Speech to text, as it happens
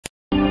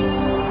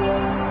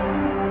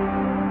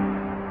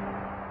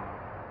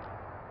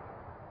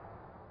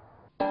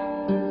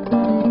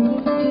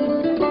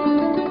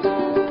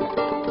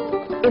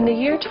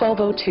year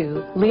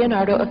 1202,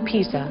 Leonardo of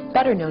Pisa,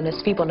 better known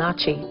as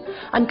Fibonacci,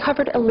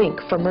 uncovered a link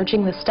for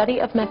merging the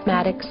study of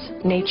mathematics,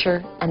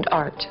 nature, and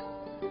art.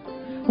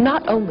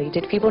 Not only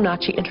did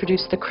Fibonacci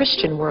introduce the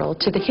Christian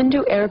world to the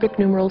Hindu Arabic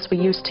numerals we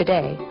use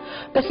today,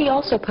 but he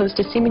also posed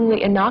a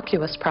seemingly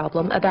innocuous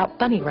problem about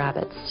bunny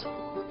rabbits.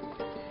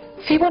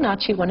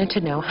 Fibonacci wanted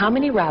to know how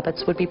many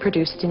rabbits would be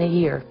produced in a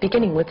year,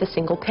 beginning with a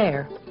single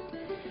pair.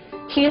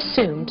 He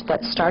assumed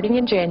that starting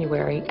in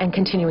January and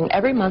continuing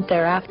every month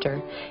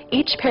thereafter,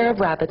 each pair of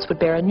rabbits would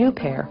bear a new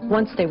pair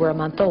once they were a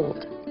month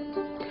old.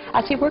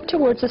 As he worked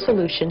towards a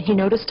solution, he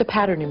noticed a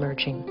pattern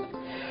emerging.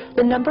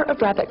 The number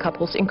of rabbit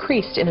couples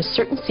increased in a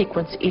certain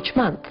sequence each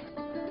month: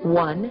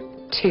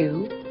 1,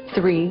 2,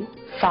 3,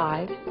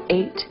 5,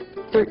 8,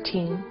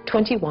 13,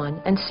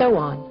 21, and so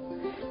on.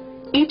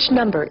 Each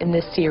number in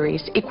this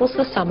series equals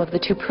the sum of the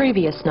two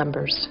previous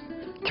numbers.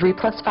 3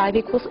 plus 5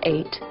 equals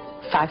 8,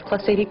 5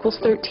 plus 8 equals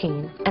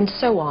 13, and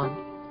so on.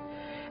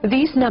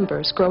 These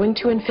numbers, growing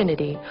to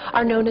infinity,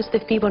 are known as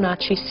the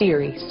Fibonacci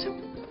series.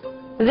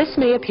 This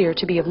may appear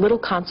to be of little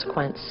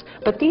consequence,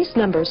 but these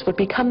numbers would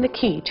become the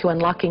key to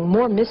unlocking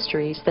more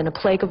mysteries than a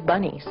plague of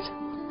bunnies.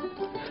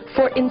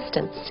 For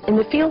instance, in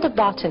the field of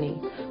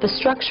botany, the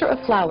structure of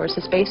flowers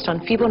is based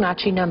on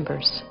Fibonacci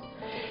numbers.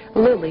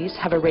 Lilies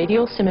have a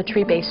radial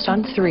symmetry based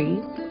on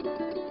 3.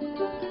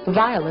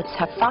 Violets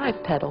have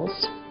 5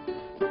 petals.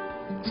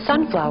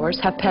 Sunflowers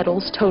have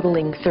petals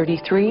totaling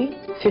 33,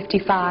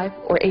 55,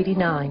 or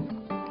 89.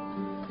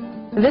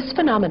 This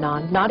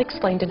phenomenon, not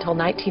explained until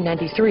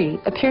 1993,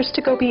 appears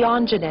to go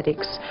beyond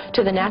genetics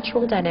to the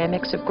natural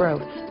dynamics of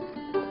growth.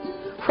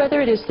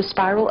 Whether it is the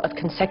spiral of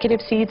consecutive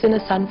seeds in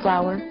a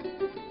sunflower,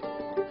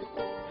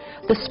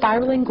 the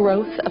spiraling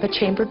growth of a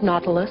chambered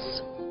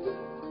nautilus,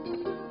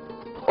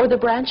 or the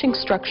branching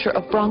structure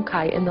of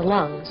bronchi in the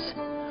lungs,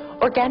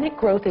 organic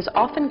growth is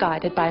often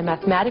guided by a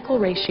mathematical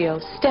ratio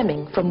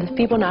stemming from the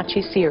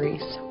Fibonacci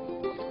series.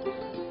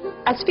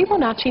 As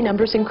Fibonacci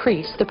numbers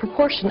increase, the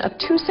proportion of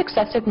two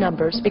successive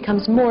numbers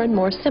becomes more and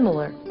more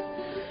similar.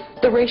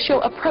 The ratio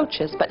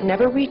approaches but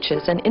never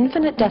reaches an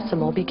infinite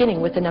decimal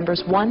beginning with the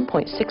numbers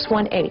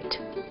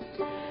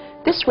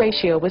 1.618. This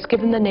ratio was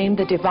given the name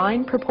the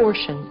divine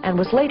proportion and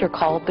was later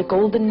called the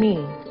golden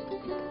mean.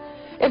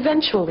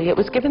 Eventually, it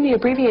was given the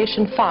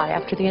abbreviation phi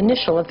after the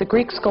initial of the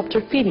Greek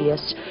sculptor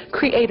Phidias,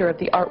 creator of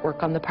the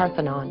artwork on the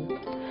Parthenon.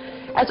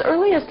 As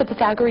early as the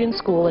Pythagorean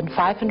school in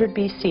 500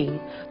 BC,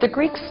 the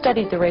Greeks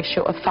studied the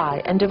ratio of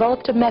phi and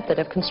developed a method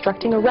of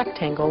constructing a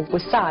rectangle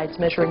with sides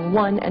measuring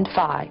 1 and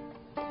phi.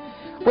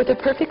 With a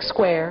perfect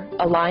square,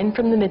 a line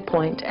from the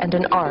midpoint, and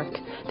an arc,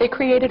 they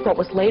created what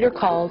was later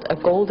called a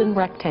golden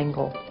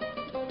rectangle.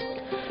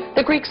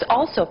 The Greeks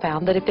also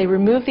found that if they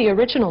removed the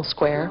original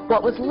square,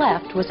 what was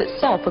left was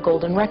itself a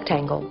golden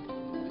rectangle.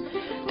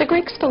 The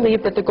Greeks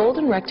believed that the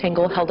golden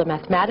rectangle held a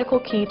mathematical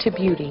key to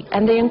beauty,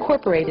 and they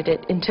incorporated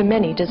it into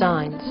many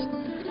designs.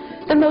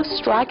 The most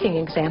striking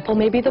example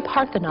may be the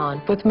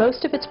Parthenon, with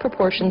most of its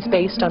proportions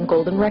based on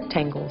golden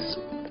rectangles.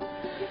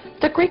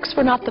 The Greeks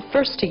were not the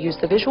first to use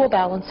the visual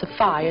balance of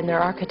phi in their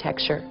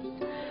architecture.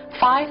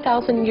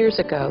 5,000 years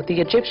ago,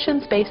 the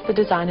Egyptians based the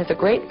design of the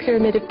Great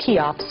Pyramid of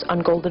Cheops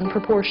on golden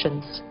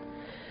proportions.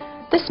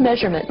 This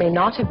measurement may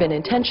not have been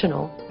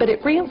intentional, but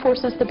it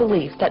reinforces the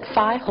belief that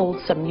phi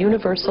holds some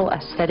universal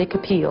aesthetic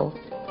appeal.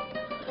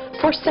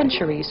 For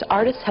centuries,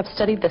 artists have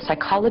studied the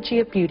psychology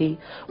of beauty,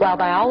 while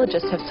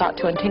biologists have sought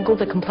to untangle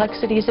the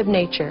complexities of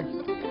nature.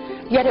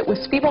 Yet it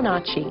was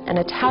Fibonacci, an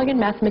Italian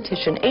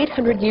mathematician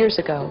 800 years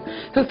ago,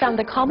 who found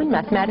the common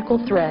mathematical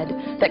thread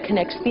that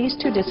connects these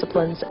two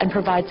disciplines and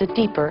provides a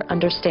deeper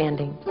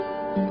understanding.